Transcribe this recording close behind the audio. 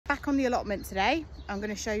Back on the allotment today, I'm going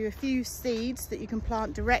to show you a few seeds that you can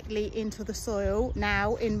plant directly into the soil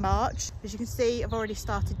now in March. As you can see, I've already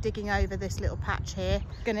started digging over this little patch here.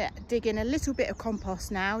 Going to dig in a little bit of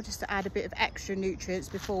compost now just to add a bit of extra nutrients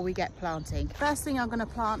before we get planting. First thing I'm going to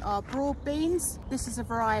plant are broad beans. This is a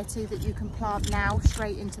variety that you can plant now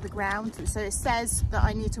straight into the ground. So it says that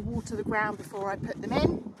I need to water the ground before I put them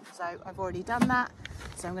in. So I've already done that.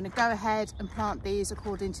 So I'm going to go ahead and plant these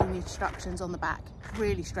according to the instructions on the back.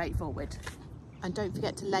 Really straightforward. And don't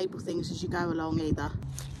forget to label things as you go along either.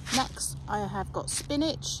 Next, I have got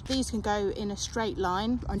spinach. These can go in a straight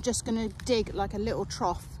line. I'm just going to dig like a little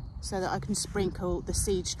trough so that I can sprinkle the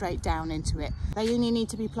seed straight down into it. They only need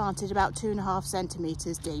to be planted about 2.5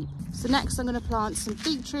 centimetres deep. So next I'm going to plant some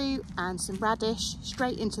beetroot and some radish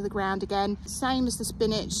straight into the ground again. Same as the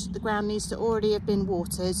spinach, the ground needs to already have been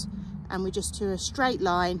watered, and we just do a straight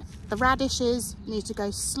line. The radishes need to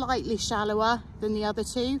go slightly shallower than the other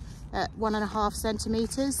two at 1.5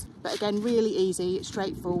 centimetres. But again, really easy,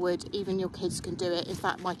 straightforward. Even your kids can do it. In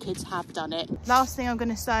fact, my kids have done it. Last thing I'm going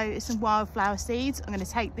to sow is some wildflower seeds. I'm going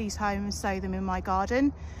to take these home and sow them in my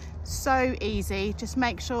garden. So easy. Just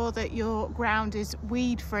make sure that your ground is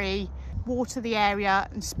weed free. Water the area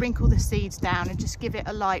and sprinkle the seeds down and just give it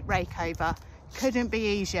a light rake over. Couldn't be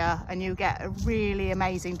easier, and you'll get a really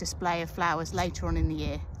amazing display of flowers later on in the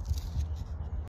year.